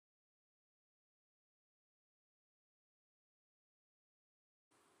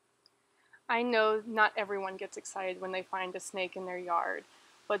I know not everyone gets excited when they find a snake in their yard,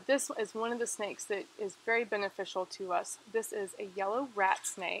 but this is one of the snakes that is very beneficial to us. This is a yellow rat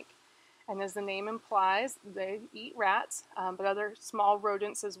snake, and as the name implies, they eat rats, but other small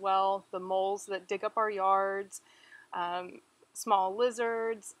rodents as well, the moles that dig up our yards, um, small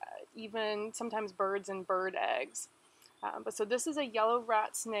lizards, even sometimes birds and bird eggs. But so this is a yellow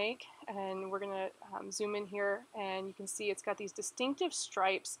rat snake, and we're going to zoom in here, and you can see it's got these distinctive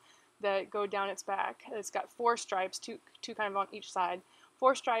stripes that go down its back. It's got four stripes, two kind of on each side,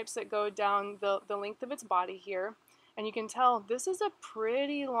 four stripes that go down the length of its body here. And you can tell this is a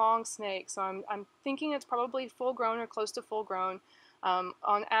pretty long snake, so I'm thinking it's probably full grown or close to full grown.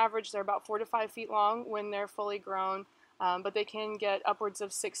 On average, they're about 4 to 5 feet long when they're fully grown. But they can get upwards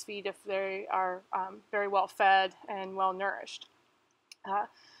of 6 feet if they are very well fed and well nourished.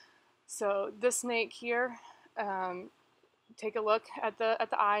 So this snake here, take a look at the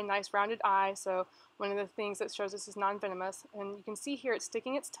eye, nice rounded eye. So one of the things that shows this is non-venomous, and you can see here it's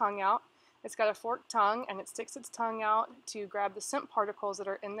sticking its tongue out. It's got a forked tongue, and it sticks its tongue out to grab the scent particles that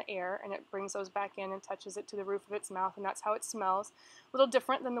are in the air, and it brings those back in and touches it to the roof of its mouth, and that's how it smells. A little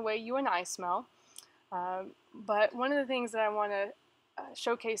different than the way you and I smell. But one of the things that I want to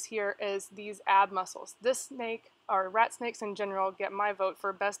showcase here is these ab muscles. This snake, or rat snakes in general, get my vote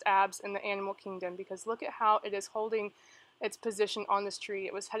for best abs in the animal kingdom, because look at how it is holding its position on this tree.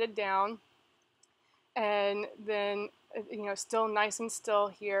 It was headed down, and then still nice and still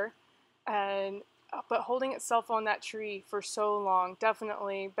here, and but holding itself on that tree for so long.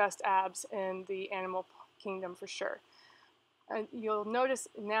 Definitely best abs in the animal kingdom for sure. And you'll notice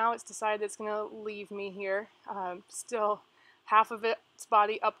now it's decided it's going to leave me here. Still half of its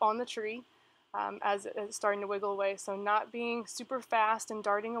body up on the tree as it's starting to wiggle away. So not being super fast and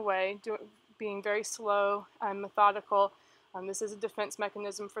darting away, being very slow and methodical. This is a defense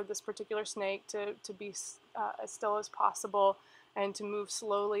mechanism for this particular snake to be as still as possible and to move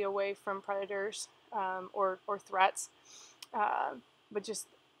slowly away from predators or threats. But just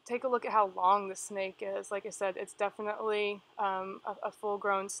take a look at how long the snake is. Like I said, it's definitely a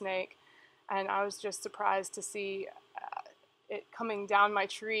full-grown snake, and I was just surprised to see it coming down my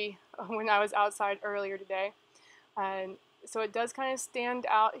tree when I was outside earlier today. And so it does kind of stand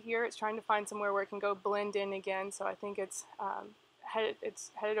out here. It's trying to find somewhere where it can go blend in again, so I think it's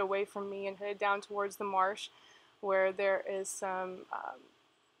headed away from me and headed down towards the marsh, where there is some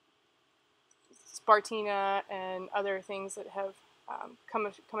Spartina and other things that have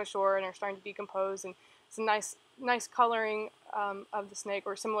come ashore and are starting to decompose, and it's a nice coloring of the snake,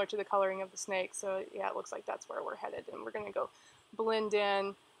 or similar to the coloring of the snake. So yeah, it looks like that's where we're headed, and we're going to go blend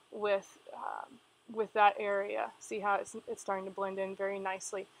in with that area. See how it's starting to blend in very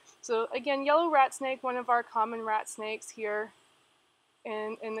nicely. So again, yellow rat snake, one of our common rat snakes here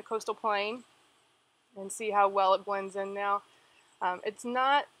in the coastal plain, and see how well it blends in now. It's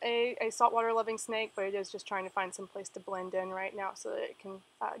not a saltwater loving snake, but it is just trying to find some place to blend in right now so that it can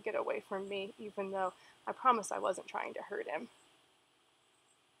get away from me, even though I promise I wasn't trying to hurt him.